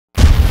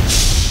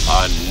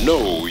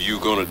know you're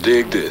gonna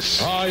dig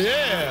this. Oh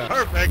yeah,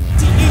 perfect.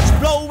 Each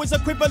blow is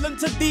equivalent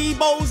to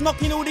Debo's,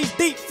 knocking all these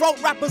deep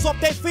throat rappers off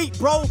their feet,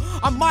 bro.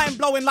 I'm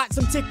mind-blowing like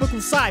some typical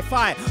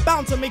sci-fi,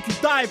 bound to make you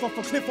dive off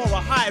a cliff or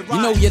a high rise.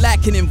 You know you're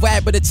lacking in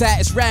vibe, but the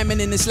tightest ramming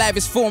in this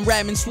lavish form,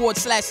 ramming sword,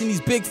 slashing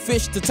these big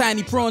fish to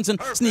tiny prawns and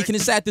sneaking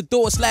inside the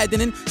door,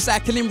 sliding in,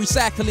 cycling,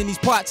 recycling these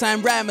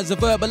part-time rammers, a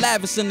verbal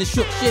Avison, the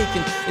shook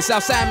shaking. It's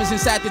Alzheimer's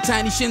inside the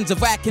tiny shins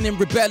of acting in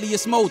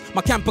rebellious mode.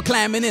 My camper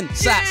climbing in,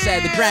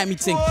 side the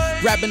Grammy ting,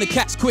 grabbing the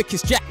cats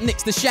quickest, Jack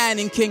Nicks the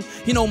Shining King.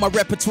 You know my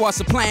repertoire,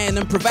 supplying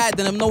them,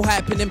 providing them, no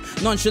hyping them,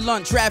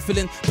 nonchalant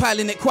traveling,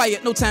 piling it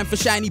quiet, no time for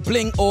shiny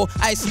bling or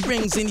icy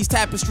rings in these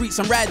type of streets.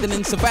 I'm riding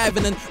and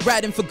surviving and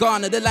riding for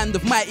Ghana, the land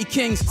of mighty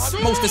kings.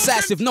 Most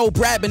decisive, no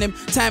brabbing him,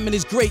 timing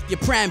is great, your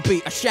prime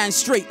bait. I shine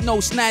straight, no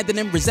sniding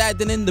him,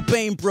 residing in the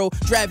Bane, bro,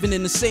 driving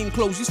in the same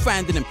clothes, who's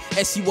finding him?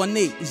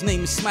 SE18, his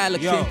name is Smiler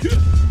King.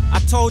 I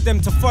told them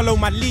to follow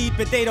my lead,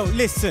 but they don't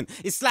listen.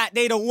 It's like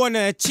they don't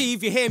wanna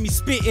achieve. You hear me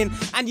spitting,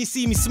 and you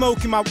see me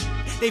smoking my.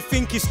 They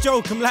think it's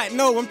joke. I'm like,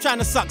 no, I'm trying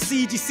to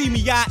succeed. You see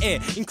me out here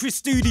in Chris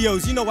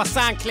Studios. You know I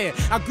sound clear.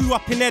 I grew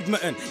up in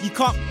Edmonton. You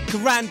can't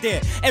around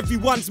there.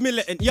 Everyone's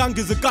militant. Young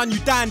as a gun, you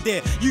down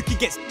there. You could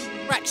get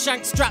rack,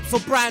 shank, straps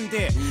or brand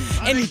there.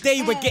 Any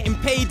day we're getting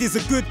paid is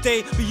a good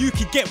day, but you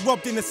could get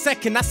robbed in a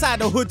second. That's how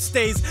the hood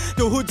stays.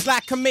 The hood's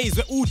like a maze.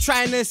 We're all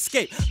trying to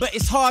escape, but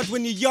it's hard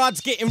when your yard's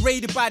getting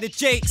raided by the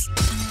Jakes.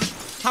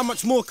 How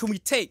much more can we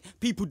take?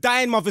 People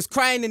dying, mothers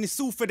crying, and it's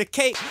all for the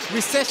cake.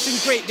 Recession,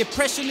 Great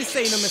Depression, this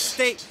ain't a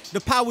mistake.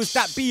 The powers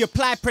that be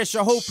apply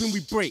pressure, hoping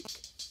we break.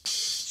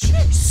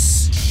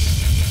 Jeez.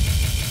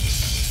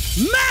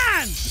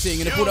 Man! So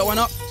you're gonna pull that one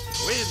up?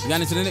 We're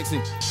going into the next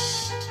thing.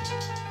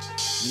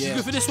 Yeah. You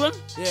good for this one?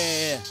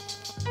 Yeah.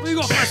 What you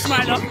got for a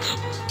Smiler?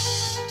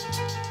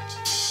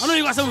 I know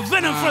you got some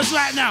venom for us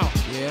right now.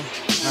 Yeah.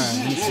 Alright,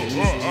 let me see.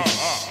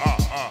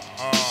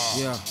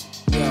 Yeah,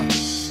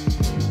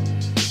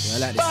 I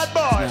like this.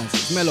 Nice.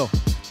 It's mellow.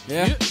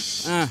 Yeah?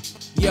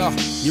 Yeah,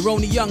 you're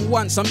only young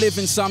once, I'm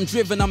living so I'm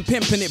driven, I'm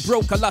pimping it.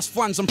 Broke, I lost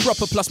funds, I'm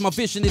proper, plus my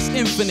vision is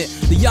infinite.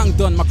 The young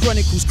done, my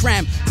chronicles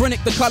cram.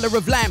 Chronic the colour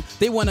of lime.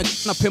 They wanna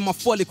up in my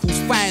follicles,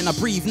 fine. I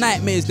breathe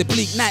nightmares, they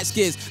bleak night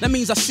scares. That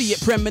means I see it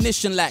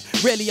premonition like.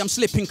 Really I'm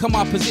slipping, come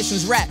our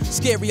positions right.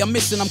 Scary, I'm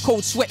missing, I'm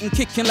cold sweating,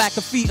 kicking like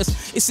a fetus.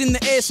 It's in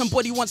the air,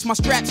 somebody wants my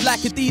straps like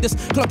Adidas.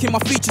 Clocking my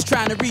features,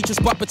 trying to reach us,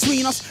 but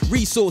between us,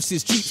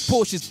 resources, Jeeps,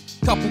 Porsches,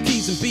 couple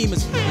keys and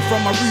Beamers. And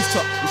from my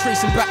rooftop, I'm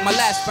tracing back my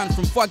lifespan.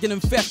 From thugging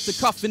and theft to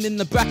cuffing in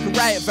the back of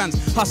riot vans,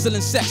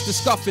 hustling sex to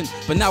scuffing.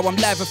 But now I'm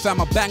live,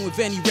 fam, I bang with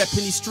any rep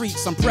in these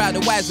streets. I'm proud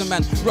of wiser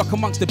man, rock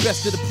amongst the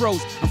best of the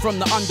pros. I'm from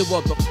the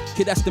underworld, but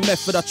kid, that's the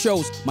method I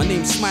chose. My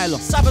name's Smiler.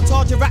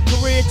 Sabotage your rap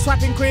career,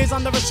 trapping careers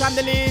under a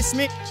chandelier.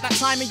 Smith, that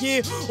time of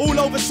year, all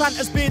over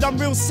Santa's beard. I'm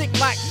real sick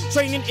like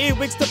training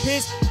earwigs to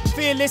pierce.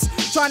 Fearless,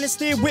 trying to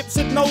steer whips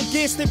with no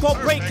gear stick or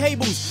brake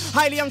cables.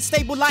 Highly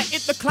unstable like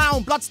It the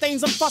Clown.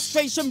 Bloodstains and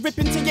frustration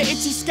ripping to your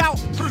itchy scalp.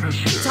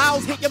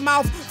 Towels hit your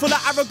mouth full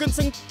of arrogance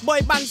and boy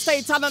band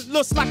stay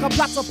talentless like a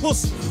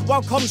platypus.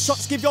 Welcome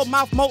shots give your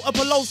mouth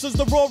multiple ulcers.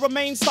 The raw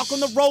remains stuck on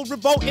the road,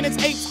 revolting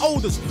its eighth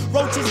odors.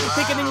 Roaches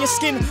digging in your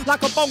skin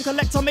like a bone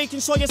collector,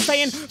 making sure you're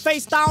staying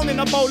face down in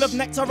a bowl of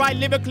nectar. I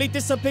lyrically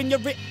discipline your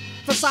writ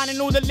for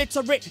signing all the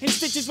literate in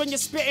stitches when you're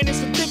spitting.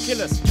 It's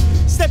ridiculous.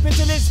 Step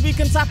into this, we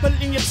can tap it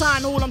in your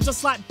town hall. I'm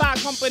just like bad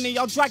company,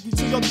 I'll drag you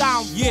to your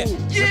downfall. Yeah,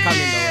 we're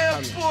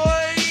coming.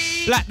 Boy.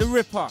 Black the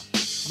Ripper.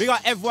 We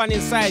got everyone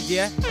inside,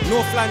 yeah?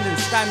 North London,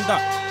 stand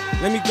up.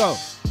 Let me go.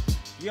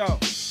 Yo.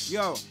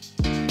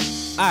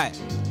 Alright,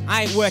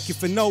 I ain't working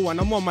for no one,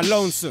 I'm on my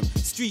lonesome.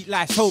 Street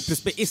life's hopeless,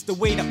 but it's the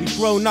way that we've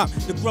grown up.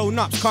 The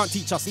grown-ups can't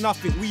teach us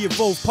nothing, we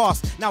evolve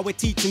past. Now we're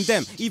teaching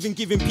them, even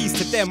giving peace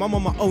to them. I'm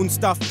on my own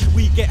stuff,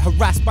 we get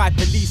harassed by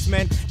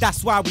policemen.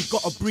 That's why we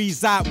gotta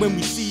breeze out when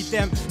we see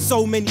them.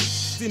 So many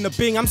in the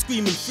bing, I'm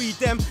screaming free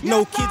them.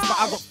 No kids, but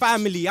I got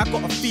family, I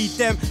gotta feed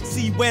them.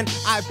 See when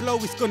I blow,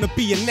 it's gonna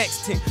be a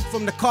next thing.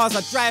 From the cars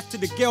I drive to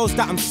the girls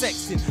that I'm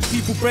sexing.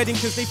 People breading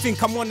cause they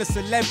think I'm on a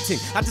celeb thing.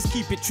 I just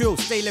keep it trill,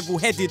 stay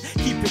level-headed,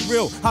 keep it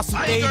real. Hustle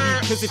daily,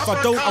 cause if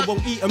I don't, I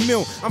won't eat a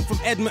meal. I'm from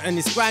Edmonton,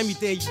 it's grimy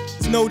day,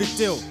 you know the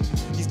deal.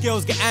 These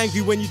girls get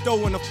angry when you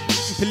don't want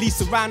to police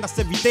around us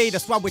every day.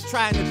 That's why we're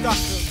trying to duck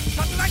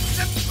them.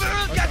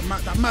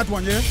 That mad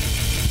one, yeah?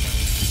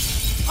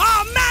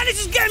 Oh man, this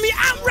is getting me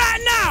out right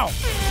now!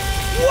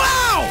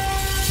 Wow!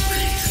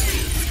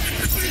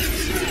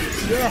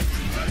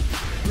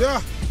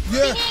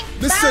 Yeah.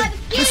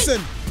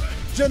 Listen.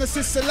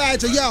 Genesis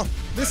Elijah, yo,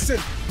 listen.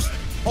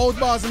 Old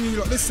bars on you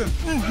lot, listen.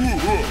 Yo,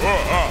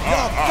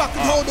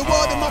 fucking hold the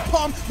world in my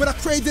palm. When I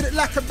cradled it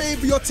like a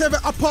baby or tear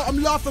it apart,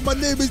 I'm laughing. My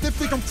neighbours, they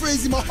think I'm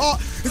crazy. My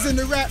heart is in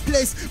the right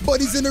place,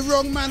 body's in the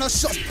wrong manner.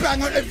 Shots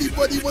bang on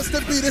everybody wants to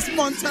be this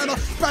Montana.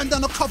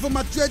 Bandana cover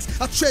my dreads,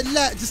 I tread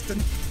light just to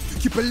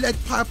keep a lead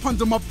pipe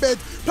under my bed.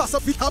 Plus I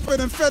be happening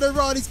and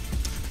Federali's.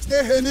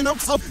 They're heading up,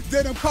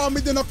 then I'm calm,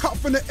 then I cut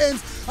from the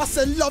ends. I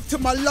send love to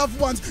my loved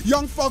ones.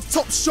 Young thugs,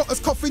 top shotters,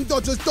 coffin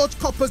dodgers, dodge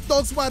coppers,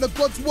 dogs while the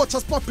gods watch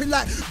us popping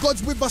like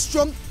gods with us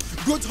strong.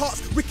 Good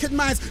hearts, wicked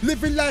minds,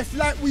 living life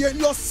like we ain't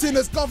lost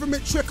sinners.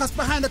 Government trick us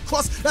behind the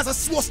cross, that's a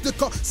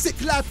swastika. Sick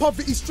life,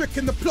 poverty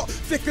stricken, the plot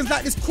thickens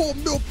like this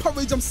cornmeal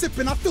porridge I'm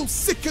sipping. I feel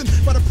sickened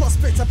by the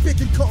prospect of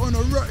picking cotton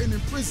or rotting in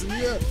prison,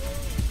 yeah.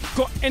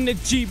 Got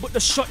energy, but the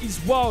shot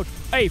is wild.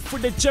 Hey, for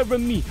the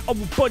Jeremy, I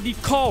will body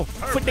call.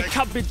 For the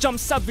cabbage, I'm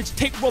savage,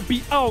 take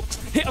Robbie out.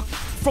 Hit her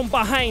from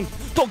behind,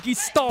 doggy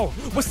style.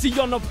 What's he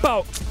on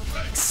about?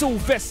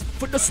 Sylvester,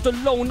 for the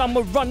Stallone,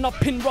 I'ma run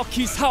up in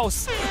Rocky's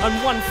house.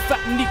 And one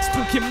fat neeks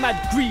talking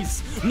mad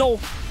grease. No,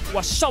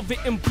 I shove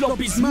it in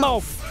Blobby's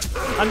mouth.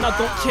 And I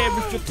don't care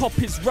if your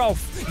top is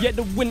Ralph. Yeah,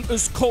 the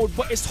winter's cold,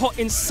 but it's hot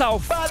in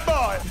South. Bad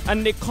boy.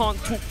 And they can't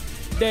talk.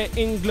 They're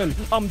England,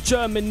 I'm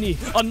Germany,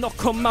 I knock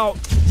them out.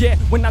 Yeah,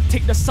 when I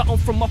take the something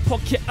from my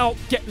pocket out,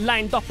 get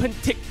lined up and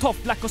ticked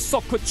off like a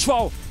soccer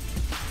trial.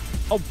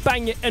 I'll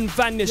bang it and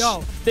vanish.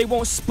 Yo. They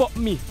won't spot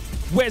me.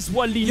 Where's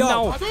Wally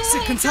now?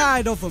 Sick and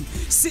tired of them.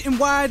 Sitting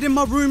wide in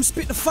my room,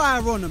 spit the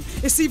fire on them.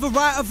 It's either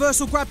write a verse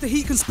or grab the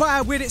heat,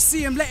 conspire with it.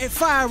 See them, let it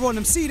fire on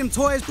them. See them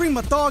toys, bring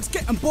my dogs,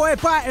 get them boy,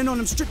 biting on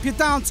them. Strip you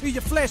down to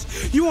your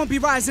flesh. You won't be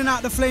rising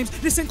out the flames.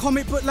 This ain't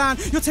comic book line.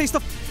 You'll taste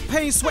the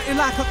pain, sweating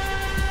like a...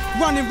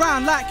 running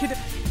round like it,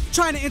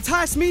 trying to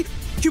entice me.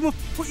 You will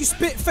what you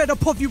spit, fed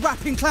up of you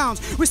rapping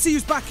clowns. We see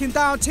who's backing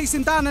down,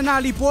 chasing down an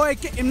alley boy.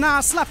 Get him now,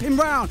 slap him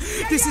round.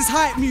 This is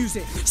hype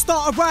music,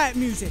 start a riot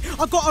music.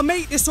 I gotta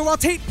make this or I'll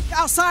take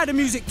outside of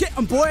music. Get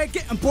him boy,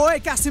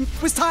 gas him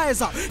with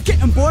tires up. Get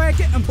him boy,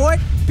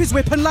 his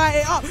whip and light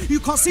it up.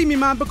 You can't see me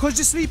man because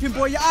you're sleeping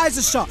boy, your eyes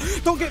are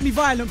shut. Don't get me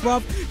violent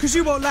bruv, cause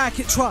you won't like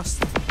it,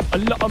 trust. A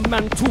lot of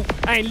man talk,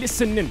 I ain't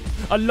listening.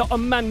 A lot of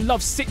man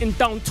love sitting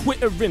down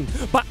twittering,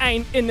 but I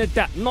ain't into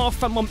that. Nah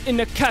fam, I'm in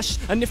the cash,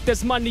 and if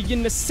there's money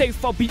in the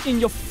safe, I'll be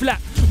in your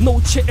flat. No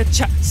chitter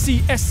chat,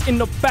 CS in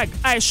the bag,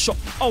 eye shot.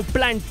 I'll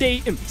blind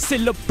date him,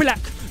 still a black.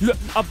 Look,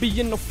 I'll be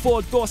in the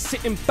 4-door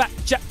sitting back.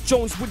 Jack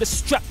Jones with a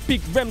strap,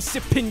 big Rem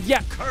sipping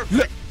yak.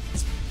 Look,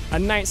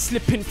 and I ain't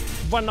slipping,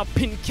 run up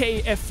in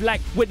KF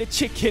like where the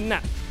chicken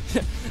at.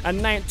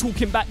 And I ain't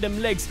talking about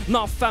them legs,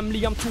 nah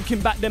family, I'm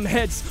talking about them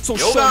heads. So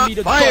show me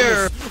the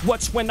dollars,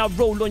 watch when I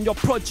roll on your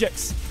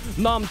projects.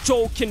 Nah I'm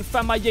joking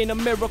fam, I ain't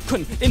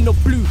American. In the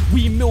blue,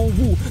 we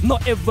Millwall,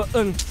 not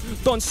Everton.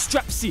 Don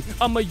Strapzy,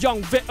 I'm a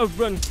young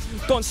veteran.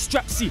 Don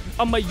Strapzy,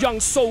 I'm a young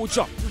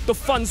soldier. The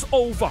fun's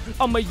over,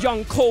 I'm a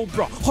young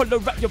cobra. Holler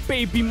at your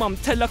baby mum,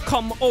 tell her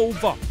come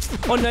over.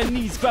 On her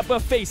knees, grab her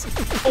face,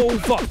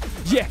 over,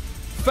 yeah.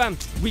 Fam,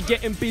 we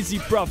getting busy,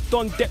 bruv.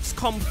 Don Deps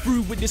come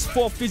through with this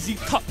 4 fizzy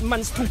cup.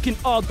 Man's talking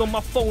hard on my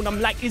phone, I'm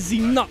like, is he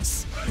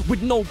nuts?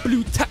 With no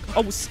blue tack,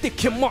 I will stick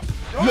him up.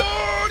 Look,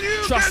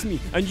 trust me,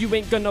 and you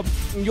ain't gonna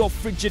your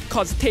frigid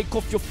cuz. Take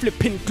off your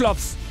flipping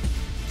gloves.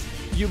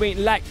 You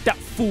ain't like that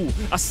fool.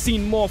 I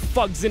seen more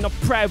thugs in a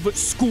private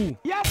school.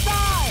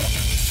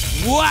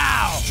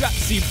 Wow!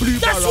 Strapzy, blue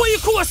That's barrel. what you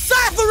call a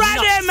cypher right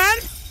there, man.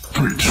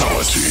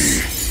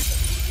 Fatality.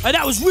 And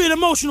that was real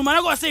emotional, man.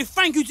 I gotta say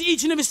thank you to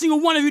each and every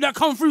single one of you that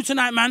come through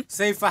tonight, man.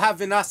 Same for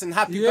having us and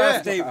happy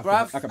birthday,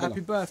 bruv.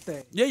 Happy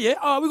birthday.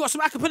 Yeah. We got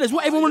some acapellas.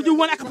 What, everyone wanna do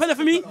one acapella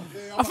for me?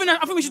 I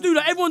think we should do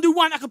that. Everyone do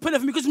one acapella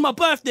for me because it's my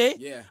birthday.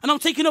 Yeah. And I'm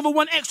taking over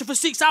one extra for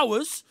 6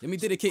 hours. Let me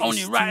dedicate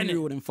Only this writing to it.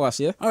 you then fast,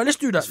 yeah? Alright, let's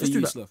do that. Let's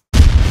do that. Sloth.